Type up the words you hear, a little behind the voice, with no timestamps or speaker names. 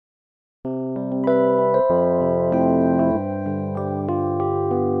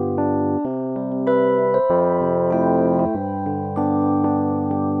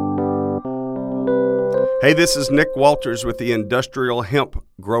Hey, this is Nick Walters with the Industrial Hemp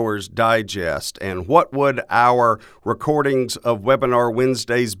Growers Digest. And what would our recordings of Webinar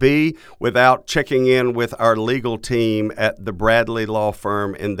Wednesdays be without checking in with our legal team at the Bradley Law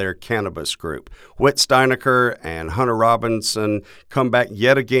Firm in their cannabis group? Whit Steinecker and Hunter Robinson come back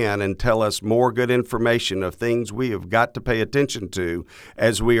yet again and tell us more good information of things we have got to pay attention to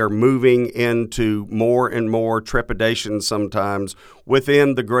as we are moving into more and more trepidation sometimes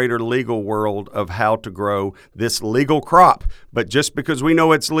within the greater legal world of how to grow this legal crop. But just because we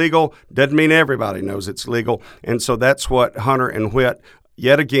know it's legal doesn't mean everybody knows it's legal. And so that's what Hunter and Whit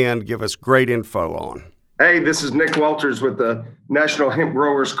yet again give us great info on. Hey, this is Nick Walters with the National Hemp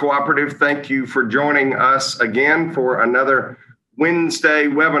Growers Cooperative. Thank you for joining us again for another Wednesday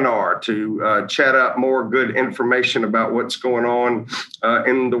webinar to chat up more good information about what's going on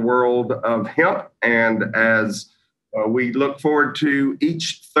in the world of hemp. And as we look forward to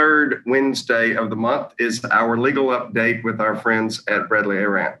each third Wednesday of the month is our legal update with our friends at Bradley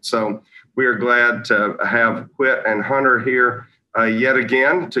Arant. So we are glad to have Whit and Hunter here yet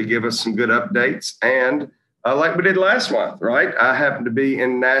again to give us some good updates. And like we did last month, right? I happen to be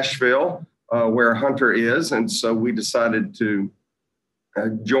in Nashville where Hunter is. And so we decided to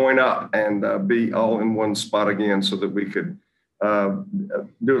join up and be all in one spot again so that we could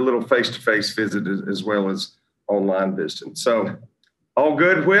do a little face-to-face visit as well as online visiting. So all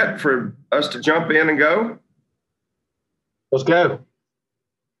good, Whit, for us to jump in and go? Let's go.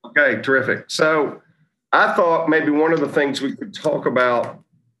 Okay, terrific. So I thought maybe one of the things we could talk about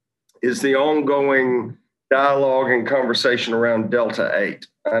is the ongoing dialogue and conversation around Delta 8.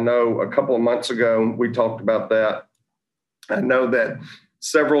 I know a couple of months ago we talked about that. I know that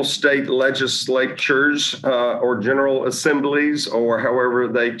several state legislatures or general assemblies, or however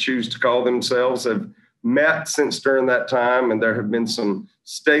they choose to call themselves, have met since during that time, and there have been some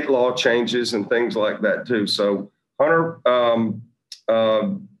state law changes and things like that too. So, Hunter,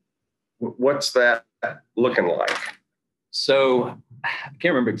 what's that looking like? So, I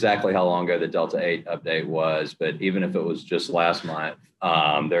can't remember exactly how long ago the Delta 8 update was, but even if it was just last month,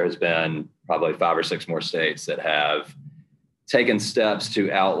 there has been probably 5 or 6 more states that have taken steps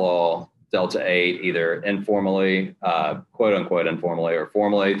to outlaw Delta 8, either informally, quote unquote informally, or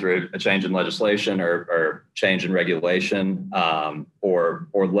formally through a change in legislation or change in regulation, or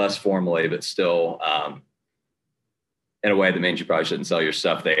less formally, but still in a way that means you probably shouldn't sell your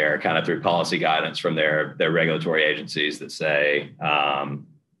stuff there, kind of through policy guidance from their regulatory agencies that say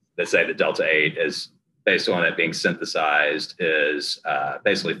that Delta 8 is, based on it being synthesized, is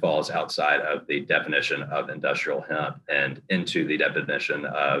basically falls outside of the definition of industrial hemp and into the definition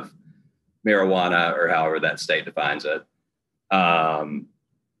of marijuana, or however that state defines it. And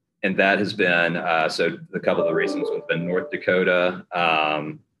that has been, so a couple of the reasons have been North Dakota,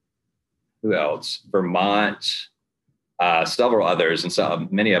 who else? Vermont, several others. And so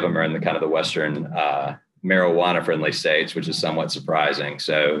many of them are in the kind of the Western marijuana friendly states, which is somewhat surprising.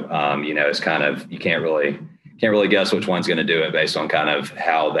 So, it's kind of, you can't really guess which one's going to do it based on kind of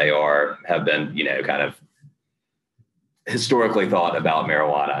how they have been, kind of historically thought about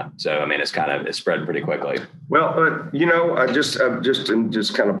marijuana. So, I mean, it's spread pretty quickly. Well, I just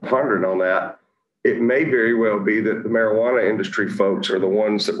kind of pondered on that. It may very well be that the marijuana industry folks are the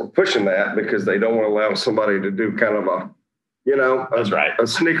ones that were pushing that because they don't want to allow somebody to do kind of That's right, a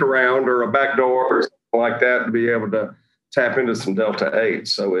sneak around or a backdoor or something like that to be able to tap into some Delta 8.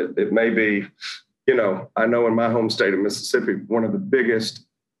 So it may be, I know in my home state of Mississippi, one of the biggest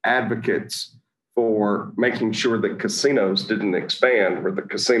advocates for making sure that casinos didn't expand were the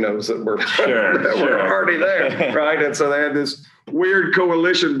casinos that were, were already there, right? And so they had this weird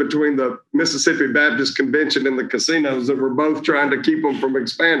coalition between the Mississippi Baptist Convention and the casinos that were both trying to keep them from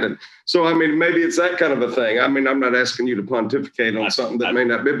expanding. So, I mean, maybe it's that kind of a thing. I mean, I'm not asking you to pontificate on something that may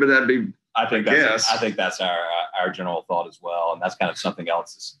not be, but that'd be, I think that's our general thought as well. And that's kind of something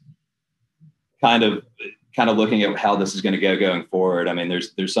else is kind of looking at how this is going to go going forward. I mean,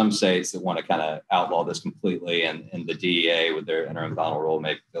 there's some states that want to kind of outlaw this completely, and the DEA with their interim final rule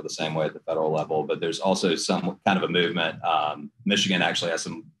may go the same way at the federal level. But there's also some kind of a movement. Michigan actually has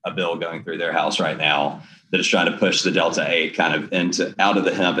a bill going through their house right now that is trying to push the Delta 8 kind of out of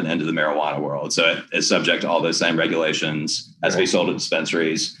the hemp and into the marijuana world. So it is subject to all those same regulations, has to be sold at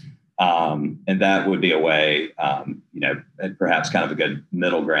dispensaries. And that would be a way, perhaps kind of a good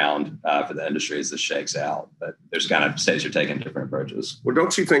middle ground for the industry as this shakes out. But there's kind of states are taking different approaches. Well,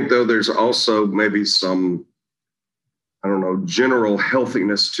 don't you think, though, there's also maybe some, general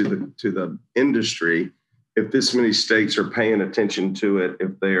healthiness to the industry if this many states are paying attention to it,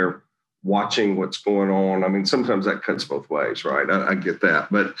 if they're watching what's going on. I mean, sometimes that cuts both ways, right? I get that.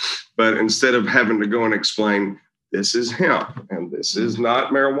 But instead of having to go and explain, this is hemp and this is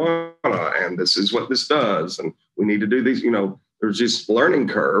not marijuana and this is what this does, and we need to do these, there's this learning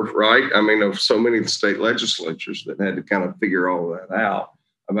curve, right? I mean, of so many state legislatures that had to kind of figure all that out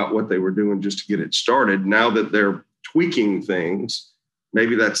about what they were doing just to get it started. Now that they're tweaking things,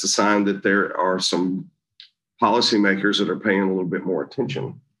 maybe that's a sign that there are some policymakers that are paying a little bit more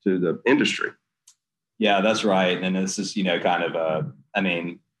attention to the industry. Yeah, that's right. And this is,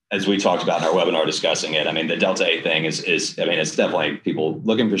 as we talked about in our webinar discussing it, I mean, the Delta 8 thing is it's definitely people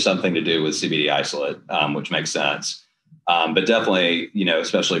looking for something to do with CBD isolate, which makes sense. But definitely,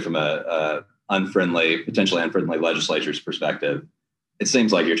 especially from a potentially unfriendly legislature's perspective, it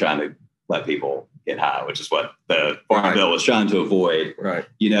seems like you're trying to let people get high, which is what the Farm Bill was trying to avoid. Right.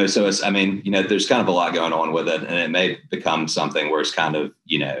 So it's, there's kind of a lot going on with it, and it may become something where it's kind of,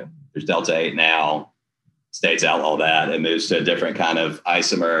 there's Delta 8 now. States outlaw that. It moves to a different kind of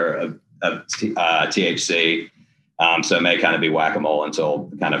isomer of THC. So it may kind of be whack-a-mole until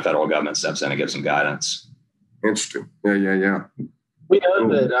the kind of federal government steps in and gives some guidance. Interesting. Yeah. We know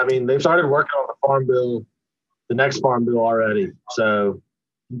that, they've started working on the Farm Bill, the next Farm Bill already. So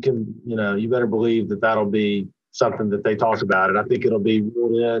you can, you better believe that that'll be something that they talk about. And I think it'll be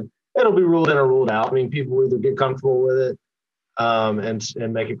ruled in. It'll be ruled in or ruled out. I mean, people will either get comfortable with it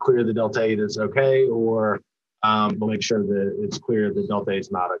and make it clear that Delta 8 is okay, or we'll make sure that it's clear that Delta 8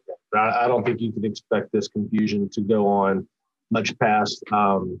 is not okay. But I don't think you can expect this confusion to go on much past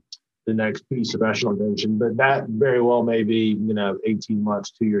the next piece of special invention, but that very well may be, 18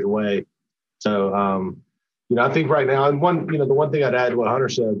 months, 2 years away. So, I think right now, and the one thing I'd add to what Hunter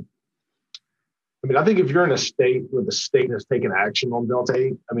said, I think if you're in a state where the state has taken action on Delta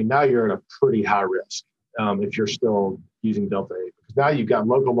 8, now you're at a pretty high risk if you're still using Delta 8, because now you've got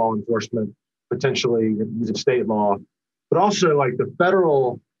local law enforcement potentially using state law, but also like the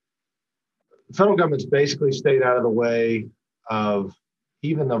federal government's basically stayed out of the way of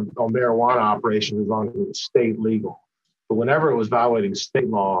even the marijuana operation as long as it's state legal. But whenever it was violating state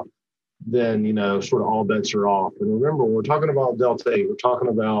law, then, sort of all bets are off. And remember, when we're talking about Delta 8, we're talking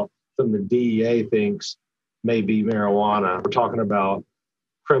about something the DEA thinks may be marijuana. We're talking about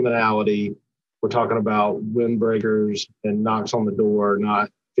criminality. We're talking about windbreakers and knocks on the door, not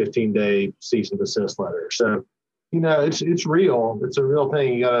 15-day cease and desist letter. So, it's real. It's a real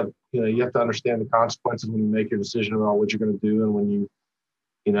thing. You have to understand the consequences when you make your decision about what you're going to do, and when you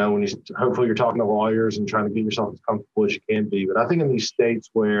hopefully you're talking to lawyers and trying to get yourself as comfortable as you can be. But I think in these states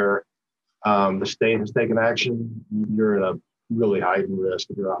where the state has taken action, you're at a really heightened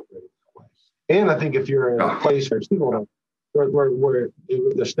risk if you're operating that way. And I think if you're in a place where where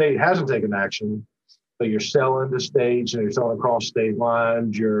the state hasn't taken action, but you're selling to states and you're selling across state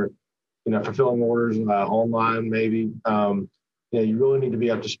lines, you're fulfilling orders online maybe, you really need to be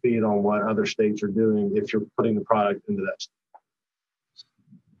up to speed on what other states are doing if you're putting the product into that state.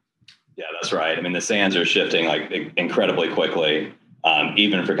 Yeah, that's right. The sands are shifting like incredibly quickly,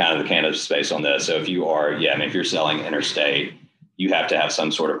 even for kind of the cannabis space on this. So if you are, if you're selling interstate, you have to have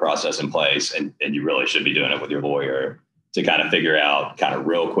some sort of process in place, and you really should be doing it with your lawyer to kind of figure out kind of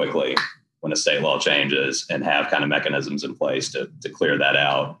real quickly when a state law changes, and have kind of mechanisms in place to clear that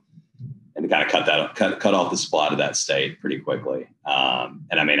out and to kind of cut off the supply to that state pretty quickly.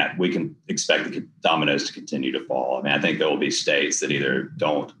 We can expect the dominoes to continue to fall. I think there will be states that either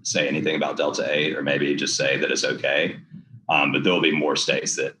don't say anything about Delta 8 or maybe just say that it's okay. But there will be more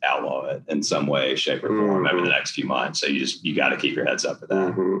states that outlaw it in some way, shape, or form over the next few months. So you got to keep your heads up for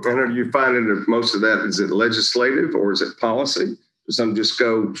that. Mm-hmm. And are you finding that most of that, is it legislative or is it policy? Does some just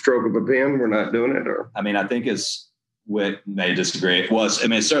go stroke of a pen, we're not doing it? Or I think it's, Witt may disagree. Well,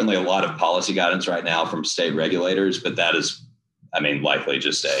 it's certainly a lot of policy guidance right now from state regulators, but that is, likely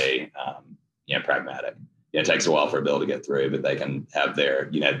just a pragmatic. It takes a while for a bill to get through, but they can have their,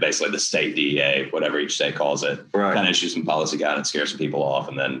 basically the state DEA, whatever each state calls it, kind of issue some policy guidance, scare some people off,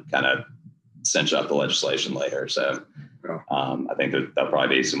 and then kind of cinch up the legislation later. So I think there'll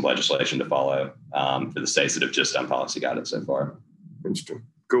probably be some legislation to follow for the states that have just done policy guidance so far. Interesting.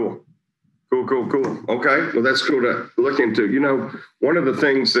 Cool. Okay. Well, that's cool to look into. One of the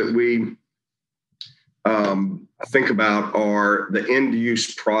things that we think about are the end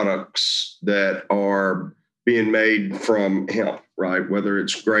use products that are being made from hemp, right? Whether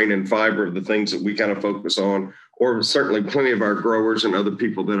it's grain and fiber, the things that we kind of focus on, or certainly plenty of our growers and other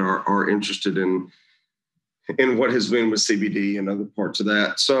people that are interested in what has been with CBD and other parts of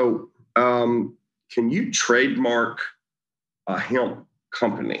that. So can you trademark a hemp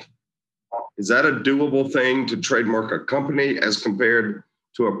company? Is that a doable thing to trademark a company as compared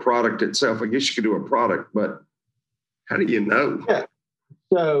to a product itself? I guess you could do a product, but how do you know? Yeah.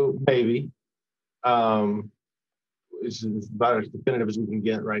 So maybe. It's about as definitive as we can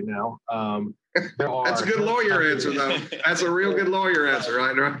get right now. That's a good lawyer answer, though. That's a real good lawyer answer,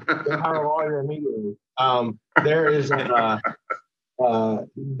 right? Hire a lawyer immediately. There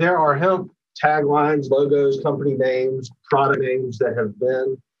are hemp taglines, logos, company names, product names that have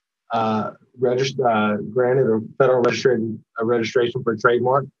been granted a federal registration for a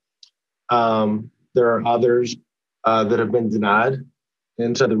trademark. There are others that have been denied.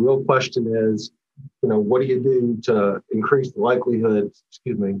 And so the real question is, what do you do to increase the likelihood,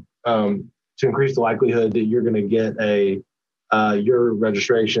 that you're going to get your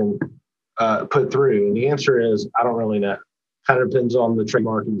registration put through? And the answer is, I don't really know. Kind of depends on the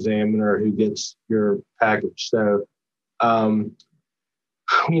trademark examiner who gets your package. So,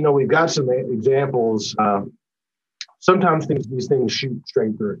 we've got some examples. Sometimes these things shoot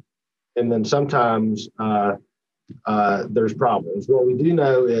straight through, and then sometimes there's problems. What we do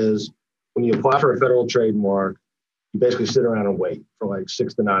know is when you apply for a federal trademark, you basically sit around and wait for like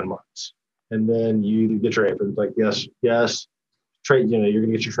 6 to 9 months. And then you get your answer. It's like, yes, you're going to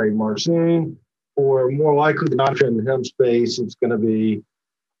get your trademark soon. Or more likely than not, in the hemp space, it's going to be,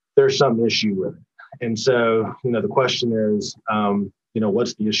 there's some issue with it. And so, the question is,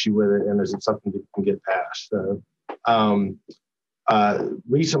 what's the issue with it? And is it something that you can get past? So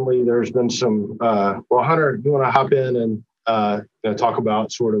recently there's been some, Hunter, you want to hop in and talk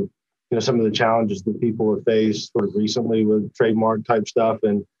about sort of, some of the challenges that people have faced sort of recently with trademark type stuff.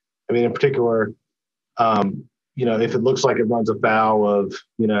 And I mean, in particular, if it looks like it runs afoul of,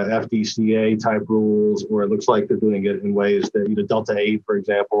 FDCA type rules, or it looks like they're doing it in ways that, Delta 8, for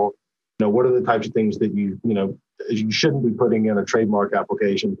example, what are the types of things that you shouldn't be putting in a trademark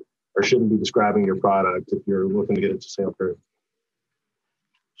application or shouldn't be describing your product if you're looking to get it to sale through?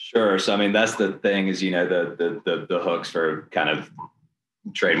 Sure. So, I mean, that's the thing is, the hooks for kind of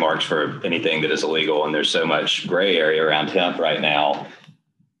trademarks for anything that is illegal. And there's so much gray area around hemp right now.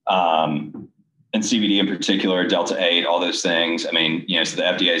 And CBD in particular, Delta 8, all those things. I mean, so the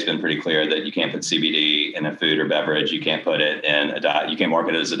FDA has been pretty clear that you can't put CBD in a food or beverage. You can't put it in a diet. You can't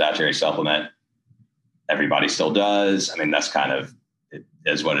market it as a dietary supplement. Everybody still does. I mean, that's kind of, it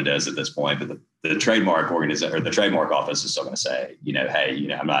is what it is at this point. But the trademark organization or the trademark office is still going to say, hey,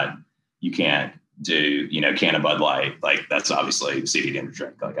 you can't do, can of Bud Light. Like, that's obviously CBD in a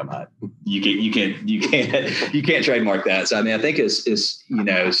drink. Like, you can't trademark that. So, I mean, I think it's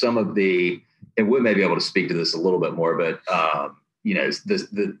some of the, and we may be able to speak to this a little bit more, but,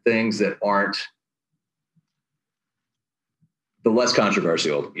 the things that aren't the less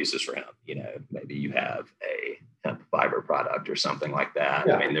controversial uses for hemp, maybe you have a hemp fiber product or something like that.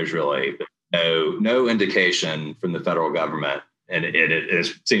 Yeah. I mean, there's really no indication from the federal government, and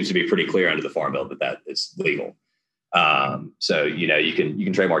it seems to be pretty clear under the Farm Bill that is legal. So, you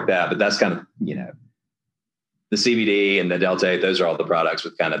can trademark that, but that's kind of, the CBD and the Delta 8, those are all the products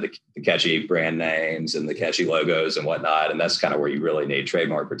with kind of the catchy brand names and the catchy logos and whatnot. And that's kind of where you really need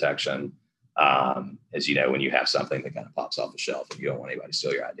trademark protection, as when you have something that kind of pops off the shelf and you don't want anybody to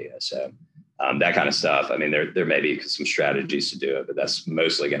steal your idea. So that kind of stuff. I mean, there may be some strategies to do it, but that's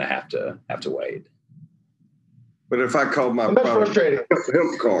mostly going to have to wait. But if I called my product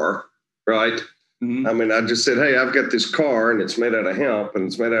hemp car, right? Mm-hmm. I mean, I just said, hey, I've got this car and it's made out of hemp and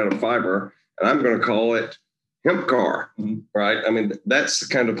it's made out of fiber, and I'm going to call it hemp car, right? I mean, that's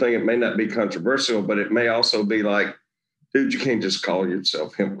the kind of thing. It may not be controversial, but it may also be like, dude, you can't just call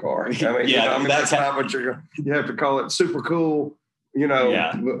yourself hemp car. I mean, that's not what you have to call it. Super cool,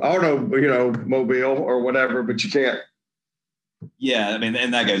 auto, mobile or whatever, but you can't. Yeah, I mean,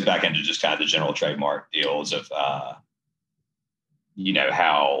 and that goes back into just kind of the general trademark deals of,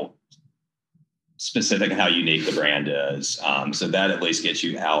 how specific and how unique the brand is. So that at least gets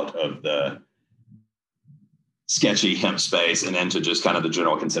you out of the sketchy hemp space and into just kind of the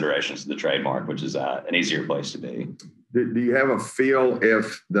general considerations of the trademark, which is an easier place to be. Do you have a feel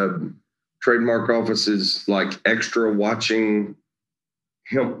if the trademark office is like extra watching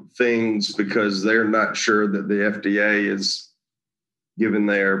hemp things because they're not sure that the FDA is given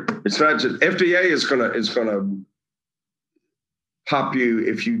it's not just FDA is gonna pop you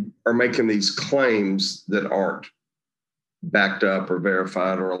if you are making these claims that aren't backed up or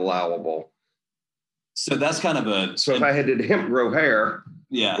verified or allowable. So that's kind of so if I had to hemp grow hair,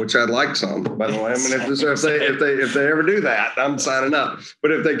 Yeah. Which I'd like some, by the way. I mean, if they ever do that, I'm signing up.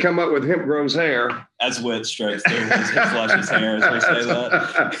 But if they come up with hemp grows hair, as Whit strokes through his flushes hair, as we say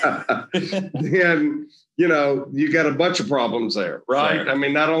that, then you got a bunch of problems there, right? Sure. I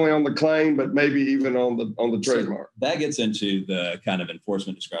mean, not only on the claim, but maybe even on the trademark. So that gets into the kind of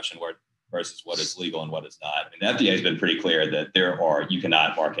enforcement discretion versus what is legal and what is not. I mean, the FDA has been pretty clear that you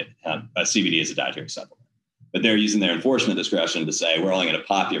cannot market CBD as a dietary supplement. But they're using their enforcement discretion to say, we're only going to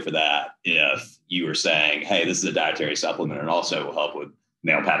pop you for that if you were saying, hey, this is a dietary supplement and also will help with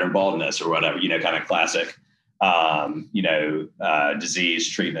male pattern baldness or whatever, kind of classic, disease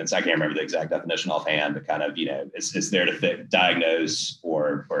treatments. I can't remember the exact definition offhand, but kind of, it's there to diagnose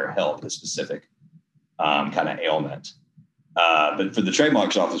or help a specific kind of ailment. But for the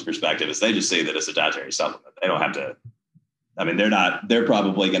trademarks office perspective, is they just see that it's a dietary supplement. They don't have to. I mean, they're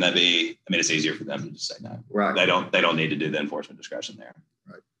probably going to be, it's easier for them to just say no. Right. They don't need to do the enforcement discretion there.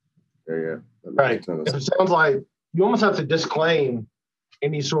 Right. Yeah. Right. It sounds like you almost have to disclaim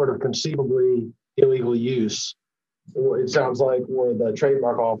any sort of conceivably illegal use. It sounds like where the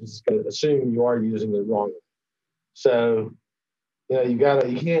trademark office is going to assume you are using it wrongly. So, you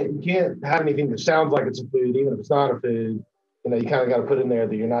can't have anything that sounds like it's a food, even if it's not a food. You kind of got to put in there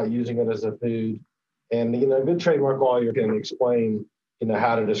that you're not using it as a food. And, a good trademark lawyer can explain,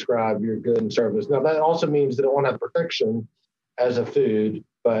 how to describe your good and service. Now, that also means that it won't have protection as a food,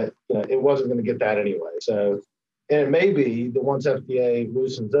 but, it wasn't going to get that anyway. So, and it may be that once FDA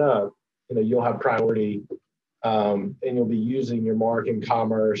loosens up, you'll have priority and you'll be using your mark in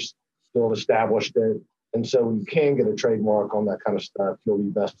commerce. You'll have established it. And so when you can get a trademark on that kind of stuff, you'll be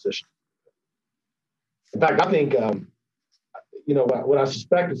best positioned. In fact, I think, what I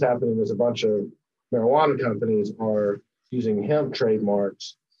suspect is happening is a bunch of marijuana companies are using hemp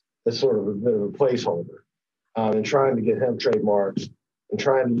trademarks as sort of a bit of a placeholder and trying to get hemp trademarks and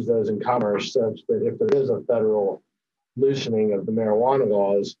trying to use those in commerce such that if there is a federal loosening of the marijuana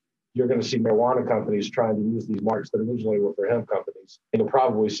laws, you're going to see marijuana companies trying to use these marks that originally were for hemp companies. And you'll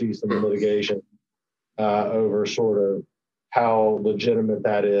probably see some litigation over sort of how legitimate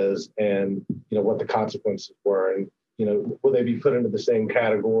that is and, what the consequences were. And, will they be put into the same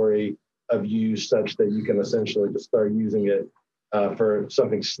category of use such that you can essentially just start using it for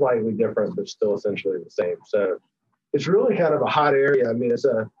something slightly different, but still essentially the same. So it's really kind of a hot area. I mean,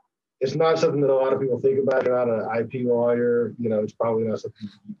 it's not something that a lot of people think about. You're not an IP lawyer, it's probably not something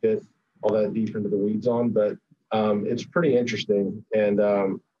you get all that deep into the weeds on, but it's pretty interesting.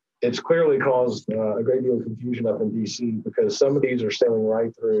 And it's clearly caused a great deal of confusion up in DC because some of these are sailing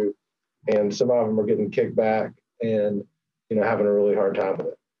right through and some of them are getting kicked back and, having a really hard time with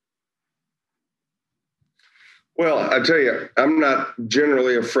it. Well, I tell you, I'm not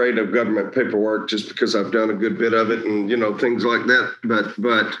generally afraid of government paperwork just because I've done a good bit of it and, things like that.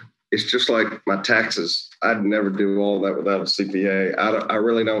 But it's just like my taxes. I'd never do all that without a CPA. I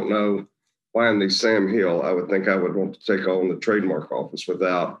really don't know why in the Sam Hill I would think I would want to take on the trademark office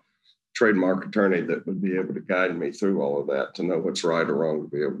without a trademark attorney that would be able to guide me through all of that to know what's right or wrong to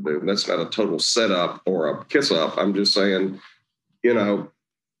be able to do. And that's not a total setup or a kiss up. I'm just saying,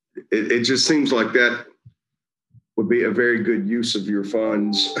 it just seems like that would be a very good use of your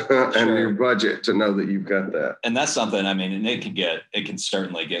funds and your budget to know that you've got that. And that's something, and it can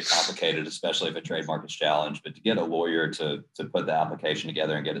certainly get complicated, especially if a trademark is challenged, but to get a lawyer to put the application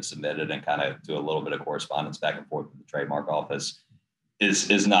together and get it submitted and kind of do a little bit of correspondence back and forth with the trademark office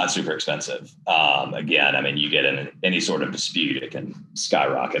is not super expensive. Again, you get in any sort of dispute, it can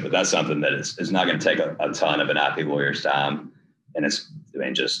skyrocket, but that's something that is not going to take a ton of an IP lawyer's time.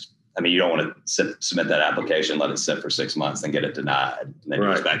 And you don't want to submit that application, let it sit for 6 months, then get it denied, and then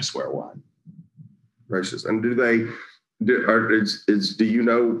you're back to square one. Gracious. And do you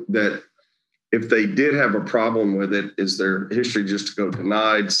know that if they did have a problem with it, is their history just to go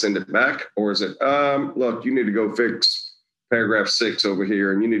denied, send it back? Or is it, look, you need to go fix paragraph 6 over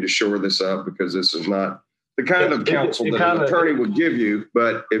here, and you need to shore this up because this is not the kind of counsel that an attorney would give you.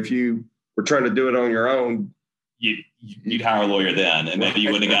 But if you were trying to do it on your own, you'd hire a lawyer then, and maybe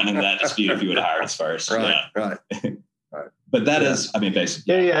you wouldn't have gotten into that dispute if you would have hired us first. Right. But that is,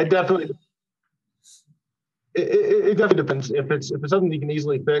 basically. Yeah, it definitely. It definitely depends. If it's something you can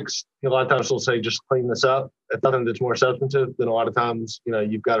easily fix, a lot of times they'll say just clean this up. If nothing that's more substantive, then a lot of times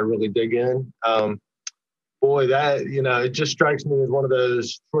you've got to really dig in. It just strikes me as one of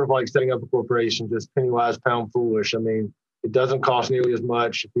those sort of like setting up a corporation, just penny wise, pound foolish. It doesn't cost nearly as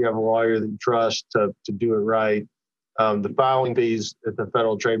much if you have a lawyer that you trust to do it right. The filing fees at the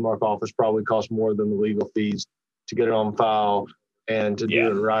federal trademark office probably cost more than the legal fees to get it on file and to do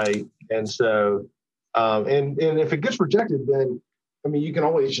it right. And so, and if it gets rejected, then I mean, you can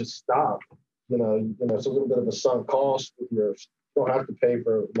always just stop. It's a little bit of a sunk cost with you don't have to pay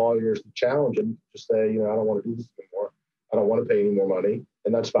for lawyers to challenge it. Just say, I don't want to do this anymore. I don't want to pay any more money,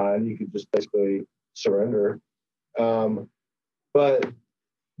 and that's fine. You could just basically surrender. But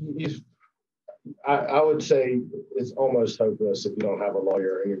I would say it's almost hopeless if you don't have a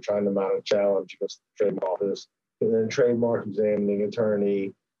lawyer and you're trying to mount a challenge against the trademark office. And then trademark examining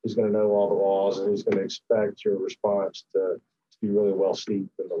attorney is going to know all the laws, and he's going to expect your response to be really well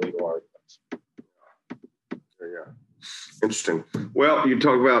steeped in the legal arguments. Yeah. Interesting. Well, you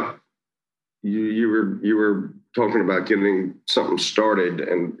talk about you were talking about getting something started,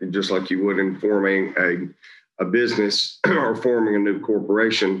 and just like you would in forming a business or forming a new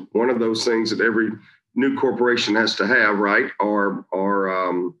corporation, one of those things that every new corporation has to have, right, are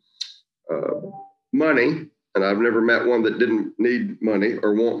money. And I've never met one that didn't need money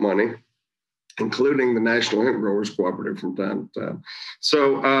or want money, including the National Hemp Growers Cooperative from time to time.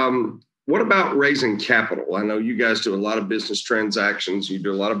 So what about raising capital? I know you guys do a lot of business transactions. You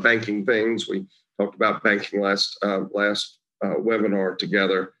do a lot of banking things. We talked about banking last webinar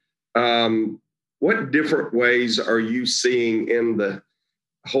together. What different ways are you seeing in the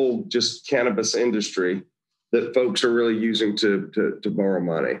whole just cannabis industry that folks are really using to borrow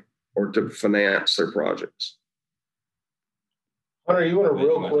money or to finance their projects? Hunter, you want to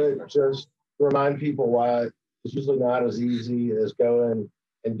real quick just remind people why it's usually not as easy as going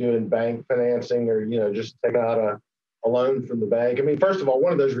and doing bank financing or, just taking out a loan from the bank? I mean, first of all,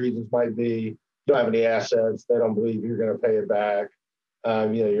 one of those reasons might be you don't have any assets. They don't believe you're going to pay it back.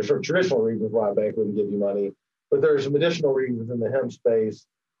 Your sort of traditional reasons why a bank wouldn't give you money. But there are some additional reasons in the hemp space,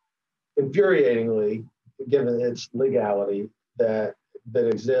 infuriatingly, given its legality, that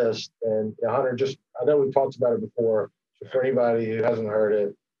exist. And Hunter, I know we've talked about it before. For anybody who hasn't heard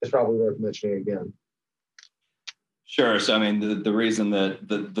it, it's probably worth mentioning again. Sure. So, I mean, the reason that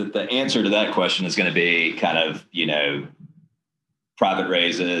the answer to that question is going to be kind of, private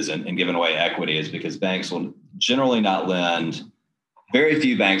raises and giving away equity is because banks will generally not lend. Very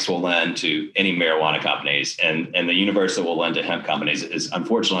few banks will lend to any marijuana companies, and the universe that will lend to hemp companies is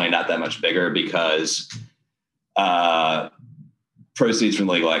unfortunately not that much bigger because proceeds from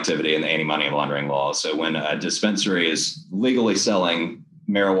legal activity and the anti-money laundering laws. So when a dispensary is legally selling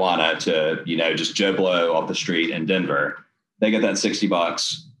marijuana to, just Joe Blow off the street in Denver, they get that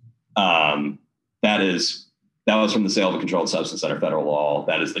 $60. That was from the sale of a controlled substance under federal law.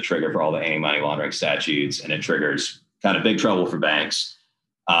 That is the trigger for all the anti-money laundering statutes, and it triggers kind of big trouble for banks.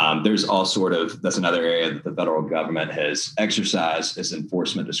 There's that's another area that the federal government has exercised as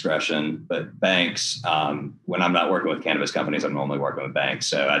enforcement discretion. But banks, when I'm not working with cannabis companies, I'm normally working with banks.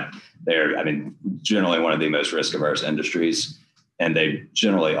 So they're generally one of the most risk averse industries, and they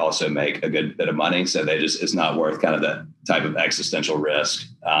generally also make a good bit of money. So it's not worth kind of that type of existential risk,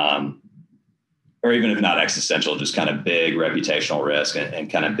 or even if not existential, just kind of big reputational risk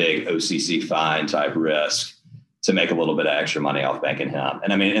and kind of big OCC fine type risk to make a little bit of extra money off banking hemp.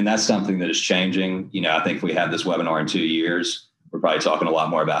 And that's something that is changing. I think if we have this webinar in 2 years, we're probably talking a lot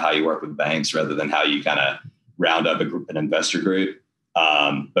more about how you work with banks rather than how you kind of round up an investor group.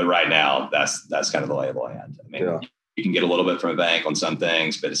 But right now, that's kind of the lay of the land. You can get a little bit from a bank on some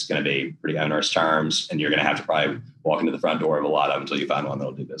things, but it's going to be pretty onerous terms, and you're going to have to probably walk into the front door of a lot of them until you find one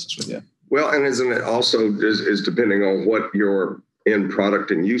that'll do business with you. Well, and isn't it also is depending on what your end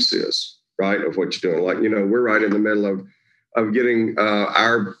product and use is, right, of what you're doing. Like, we're right in the middle of getting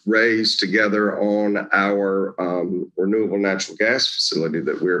our raise together on our renewable natural gas facility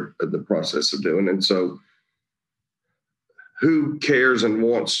that we're in the process of doing. And so who cares and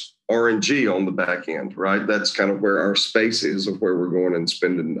wants RNG on the back end, right? That's kind of where our space is of where we're going and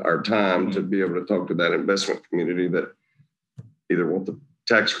spending our time to be able to talk to that investment community that either want the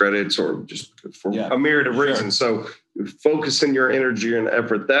tax credits or just for a myriad of reasons. So focusing your energy and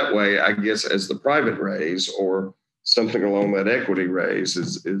effort that way, I guess, as the private raise or something along that equity raise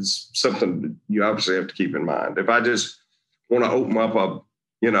is something that you obviously have to keep in mind. If I just want to open up a,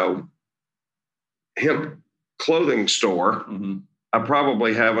 hemp clothing store, I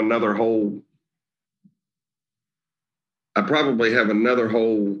probably have another whole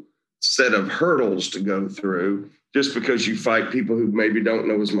set of hurdles to go through, just because you fight people who maybe don't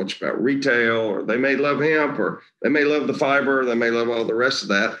know as much about retail, or they may love hemp, or they may love the fiber, they may love all the rest of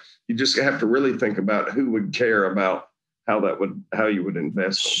that. You just have to really think about who would care about how you would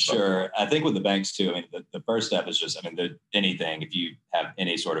invest. Sure. I think with the banks too, the first step is just, anything, if you have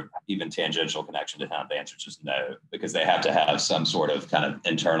any sort of even tangential connection to hemp, the answer is just no, because they have to have some sort of kind of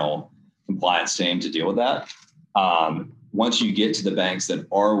internal compliance team to deal with that. once you get to the banks that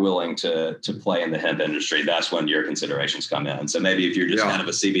are willing to play in the hemp industry, that's when your considerations come in. So maybe if you're just kind of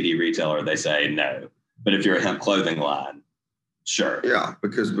a CBD retailer, they say no. But if you're a hemp clothing line, sure. Yeah,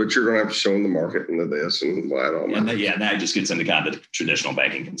 but you're going to have to show them the market into this and what all and that just gets into kind of the traditional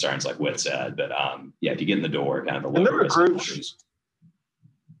banking concerns, like Whit said. But if you get in the door, kind of the lower risk industries.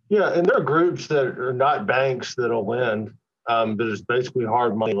 Yeah, and there are groups that are not banks that'll lend, but it's basically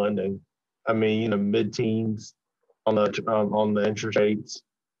hard money lending. I mean, mid-teens on the interest rates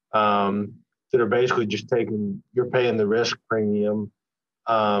that are basically just you're paying the risk premium.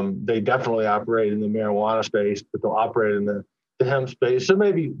 They definitely operate in the marijuana space, but they'll operate in the hemp space. So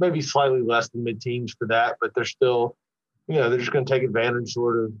maybe slightly less than mid-teens for that, but they're still, they're just going to take advantage,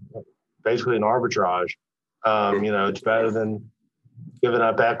 sort of basically an arbitrage. It's better than giving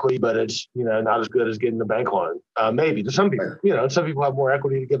up equity, but it's, not as good as getting the bank loan. Maybe to some people, some people have more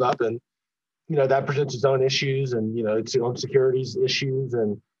equity to give up, and that presents its own issues, and its own securities issues.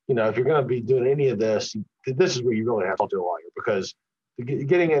 And if you're going to be doing any of this is where you really have to talk to a lawyer, because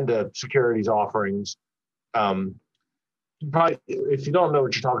getting into securities offerings, probably, if you don't know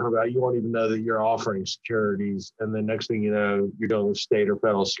what you're talking about, you won't even know that you're offering securities. And the next thing you know, you're dealing with state or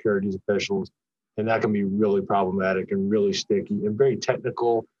federal securities officials, and that can be really problematic and really sticky and very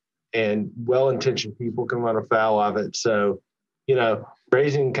technical. And well-intentioned people can run afoul of it. So,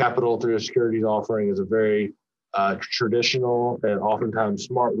 raising capital through a securities offering is a very traditional and oftentimes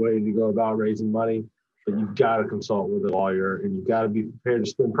smart way to go about raising money. But you've got to consult with a lawyer, and you've got to be prepared to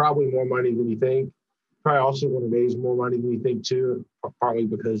spend probably more money than you think. Probably also want to raise more money than you think too, partly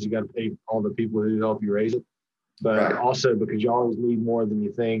because you got to pay all the people who help you raise it, but also because you always need more than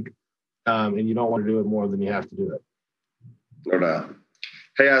you think, and you don't want to do it more than you have to do it. No doubt.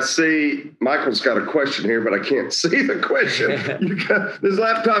 Hey, I see Michael's got a question here, but I can't see the question. This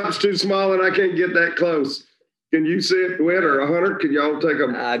laptop's too small and I can't get that close. Can you see it, Whit or Hunter? Can y'all take a...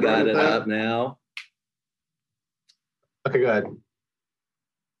 I got it up now. Okay, go ahead.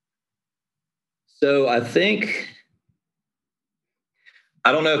 So I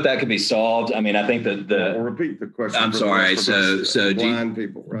don't know if that could be solved. I mean, I think that repeat the question. I'm sorry. So blind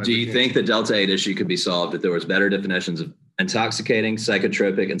people, right? Do you think the Delta 8 issue could be solved if there was better definitions of intoxicating,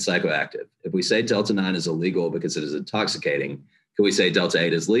 psychotropic, and psychoactive? If we say Delta 9 is illegal because it is intoxicating, could we say Delta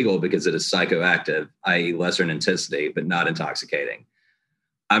 8 is legal because it is psychoactive, i.e. lesser in intensity, but not intoxicating?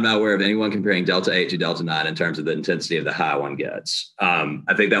 I'm not aware of anyone comparing Delta 8 to Delta 9 in terms of the intensity of the high one gets.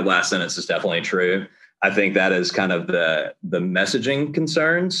 I think that last sentence is definitely true. I think that is kind of the messaging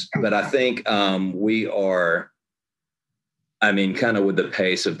concerns, but I think we are, kind of with the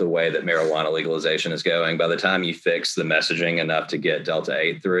pace of the way that marijuana legalization is going, by the time you fix the messaging enough to get Delta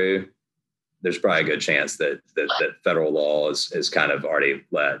 8 through, there's probably a good chance that federal law is kind of already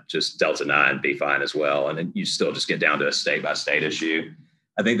let just Delta 9 be fine as well. And then you still just get down to a state by state issue.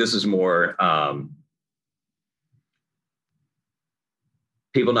 I think this is more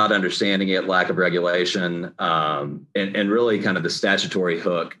people not understanding it, lack of regulation, and really kind of the statutory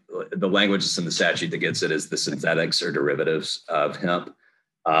hook. The language that's in the statute that gets it is the synthetics or derivatives of hemp.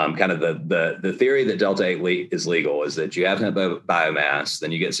 Kind of the theory that Delta 8 is legal is that you have hemp biomass,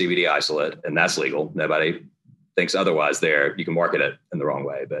 then you get CBD isolate, and that's legal. Nobody thinks otherwise there. You can market it in the wrong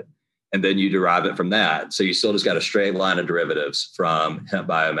way, and then you derive it from that. So you still just got a straight line of derivatives from hemp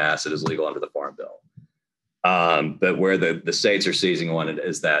biomass that is legal under the Farm Bill. But where the states are seizing on it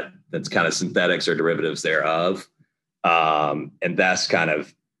is that's kind of synthetics or derivatives thereof. And that's kind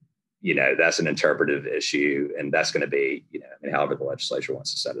of, that's an interpretive issue, and that's going to be, however the legislature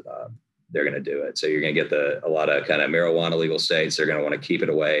wants to set it up, they're going to do it. So you're going to get a lot of kind of marijuana legal states. They're going to want to keep it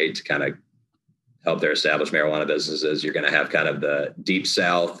away to kind of help their established marijuana businesses. You're going to have kind of the deep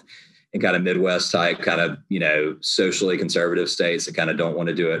South and kind of Midwest type kind of, socially conservative states that kind of don't want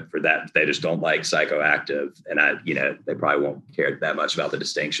to do it for that. They just don't like psychoactive. And they probably won't care that much about the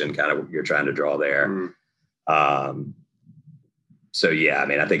distinction kind of you're trying to draw there. So, yeah,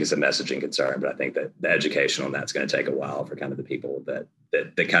 I think it's a messaging concern, but I think that the education on that's going to take a while for kind of the people that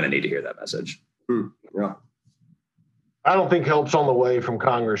kind of need to hear that message. Yeah. I don't think help's on the way from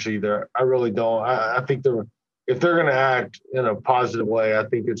Congress either. I really don't. I think if they're going to act in a positive way, I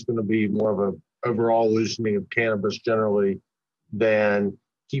think it's going to be more of an overall loosening of cannabis generally than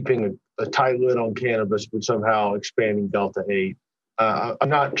keeping a tight lid on cannabis, but somehow expanding Delta 8. I'm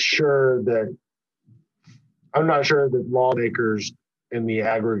not sure that lawmakers in the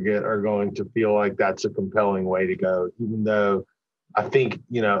aggregate are going to feel like that's a compelling way to go, even though I think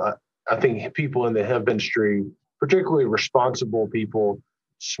people in the hemp industry, particularly responsible people,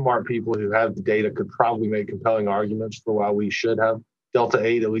 smart people who have the data, could probably make compelling arguments for why we should have Delta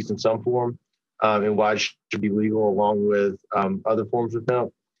 8, at least in some form. and why it should be legal along with other forms of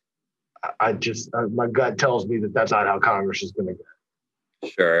hemp. My gut tells me that that's not how Congress is going to go.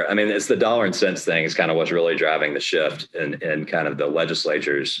 Sure. I mean, it's the dollar and cents thing is kind of what's really driving the shift in kind of the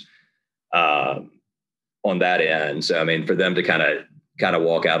legislatures on that end. So, I mean, for them to kind of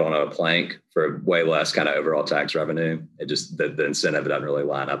walk out on a plank for way less kind of overall tax revenue, it just, the incentive doesn't really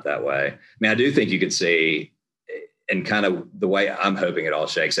line up that way. I mean, I do think you could see, and kind of the way I'm hoping it all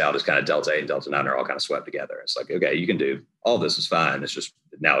shakes out is kind of Delta 8 and Delta 9 are all kind of swept together. It's like, okay, you can do all this is fine. It's just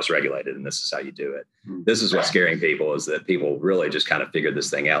now it's regulated and this is how you do it. Mm-hmm. This is what's scaring people, is that people really just kind of figured this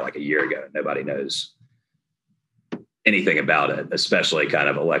thing out like a year ago. Nobody knows anything about it, especially kind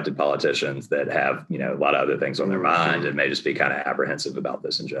of elected politicians that have, a lot of other things on their mind and may just be kind of apprehensive about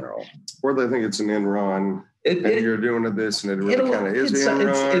this in general. Or they think it's an end run. And you're doing this, and it really kind of is an end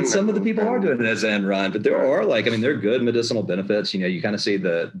run. And some of the people are doing it as an end run, but there are there are good medicinal benefits. You kind of see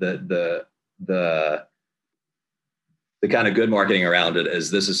the kind of good marketing around it is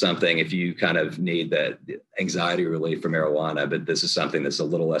this is something, if you kind of need that anxiety relief from marijuana, but this is something that's a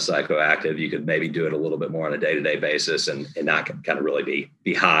little less psychoactive. You could maybe do it a little bit more on a day-to-day basis and not kind of really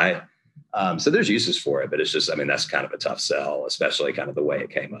be high. So there's uses for it, but it's just, that's kind of a tough sell, especially kind of the way it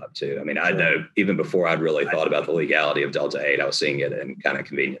came up too. I mean, I know even before I'd really thought about the legality of Delta 8, I was seeing it in kind of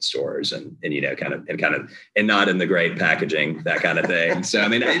convenience stores and not in the great packaging, that kind of thing. So,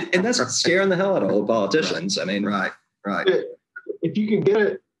 and that's scaring the hell out of old politicians. Right. If you can get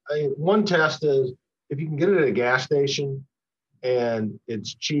it, one test is if you can get it at a gas station and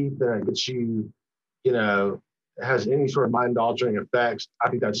it's cheap and it gets you, has any sort of mind-altering effects, I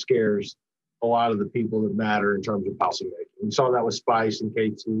think that scares a lot of the people that matter in terms of policymaking. We saw that with Spice and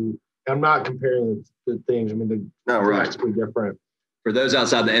K2. I'm not comparing the things. They're drastically different. For those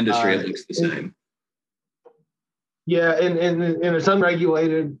outside the industry, it looks the same. Yeah, and it's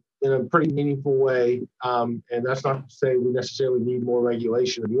unregulated in a pretty meaningful way. And that's not to say we necessarily need more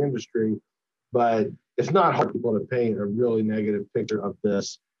regulation of the industry, but it's not hard for people to paint a really negative picture of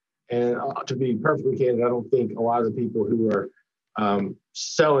this. And to be perfectly candid, I don't think a lot of the people who are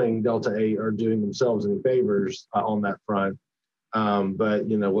selling Delta 8 are doing themselves any favors on that front. But,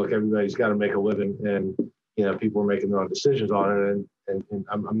 look, everybody's got to make a living, and, people are making their own decisions on it. And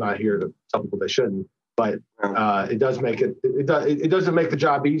I'm not here to tell people they shouldn't. But it does make it doesn't make the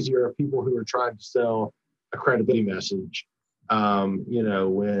job easier of people who are trying to sell a credibility message.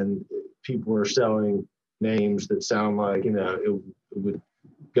 When people are selling names that sound like, it would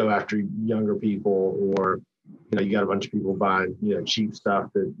go after younger people, or, you got a bunch of people buying, cheap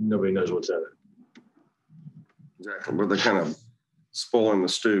stuff that nobody knows what's in it. Exactly. But they're kind of spoiling the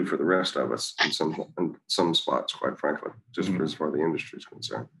stew for the rest of us in some spots, quite frankly, just as far as the industry is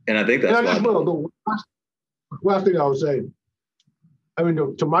concerned. And I think that's the last thing I would say,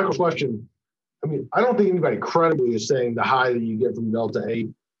 to Michael's question, I don't think anybody credibly is saying the high that you get from Delta 8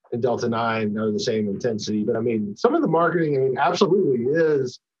 and Delta 9 are the same intensity. But some of the marketing, absolutely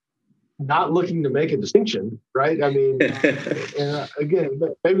is not looking to make a distinction, right? and again,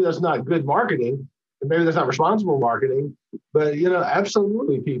 maybe that's not good marketing, and maybe that's not responsible marketing, but,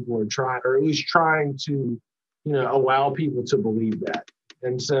 absolutely people are trying, or at least trying to, allow people to believe that.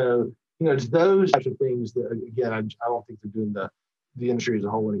 And so, it's those types of things that, again, I don't think they're doing the industry as a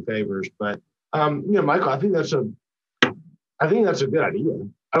whole any favors. But, Michael, I think that's a good idea.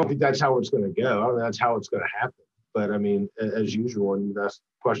 I don't think that's how it's going to go. I don't think that's how it's going to happen. But as usual, and you've asked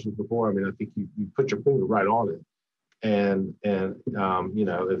questions before, I think you put your finger right on it. And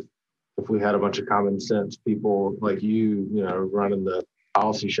if we had a bunch of common sense people like you, running the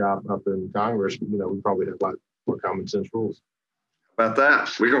policy shop up in Congress, we probably have a lot more common sense rules. About that,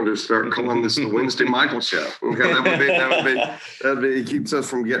 we're going to start calling this the Wednesday Michael Show. Okay, that'd be. It keeps us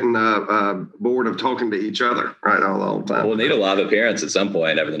from getting bored of talking to each other, right, all the time. We'll need a live appearance at some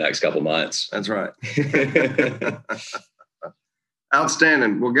point over the next couple months. That's right.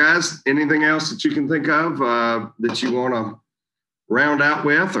 Outstanding. Well, guys, anything else that you can think of that you want to round out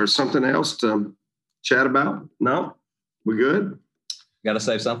with, or something else to chat about? No, we good? Got to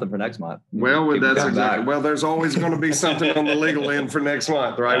save something for next month. Well, that's exactly. Well, there's always going to be something on the legal end for next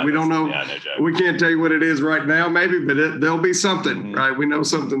month, right? Yeah, we don't know. Yeah, no joke. We can't tell you what it is right now, maybe, but there'll be something, right? We know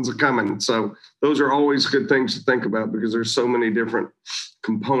something's coming. So those are always good things to think about, because there's so many different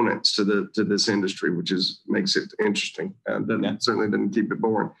components to this industry, which makes it interesting. Certainly doesn't keep it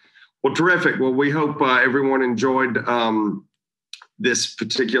boring. Well, terrific. Well, we hope everyone enjoyed this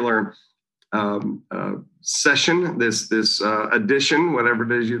particular session, this edition, whatever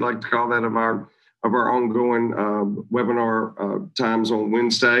it is you'd like to call that, of our ongoing webinar times on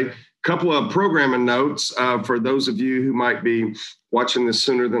Wednesday. couple of programming notes for those of you who might be watching this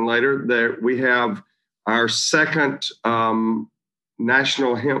sooner than later. There we have our second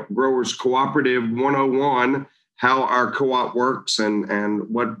National Hemp Growers Cooperative 101, how our co-op works and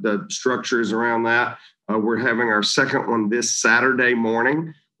what the structure is around that. We're having our second one this Saturday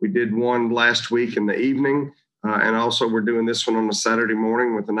morning. We did one last week in the evening, and also we're doing this one on a Saturday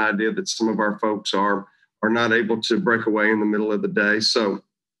morning with an idea that some of our folks are not able to break away in the middle of the day. So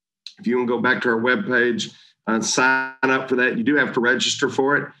if you want to go back to our webpage and sign up for that, you do have to register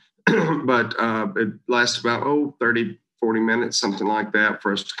for it, but it lasts about 30, 40 minutes, something like that,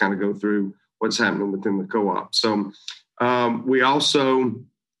 for us to kind of go through what's happening within the co-op. So we also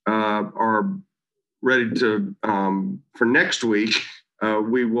are ready to, for next week,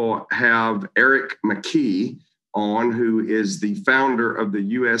 we will have Eric McKee on, who is the founder of the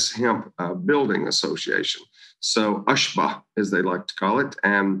U.S. Hemp Building Association. So USHBA, as they like to call it.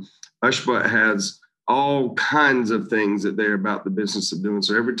 And USHBA has all kinds of things that they're about the business of doing.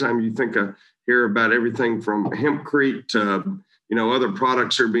 So every time you hear about everything from hempcrete to, other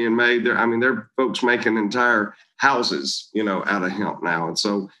products are being made there. I mean, there are folks making entire houses, out of hemp now. And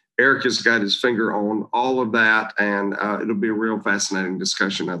so Eric has got his finger on all of that, and it'll be a real fascinating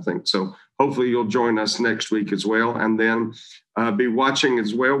discussion, I think. So hopefully you'll join us next week as well, and then be watching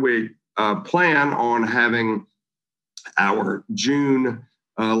as well. We plan on having our June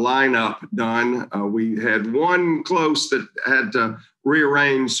lineup done. We had one close that had to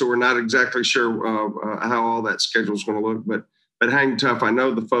rearrange, so we're not exactly sure how all that schedule is going to look, but hang tough. I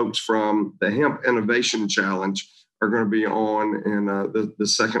know the folks from the Hemp Innovation Challenge are going to be on in the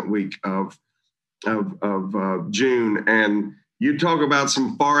second week of June. And you talk about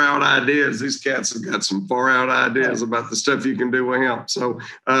some far out ideas. These cats have got some far out ideas about the stuff you can do with hemp. So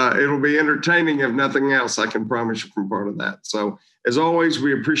it'll be entertaining, if nothing else. I can promise you from part of that. So as always,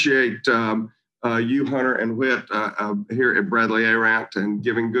 we appreciate you, Hunter and Whit, here at Bradley ARAT, and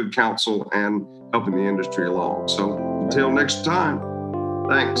giving good counsel and helping the industry along. So until next time,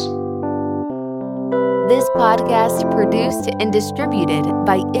 thanks. This podcast produced and distributed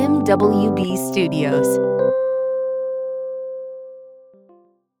by MWB Studios.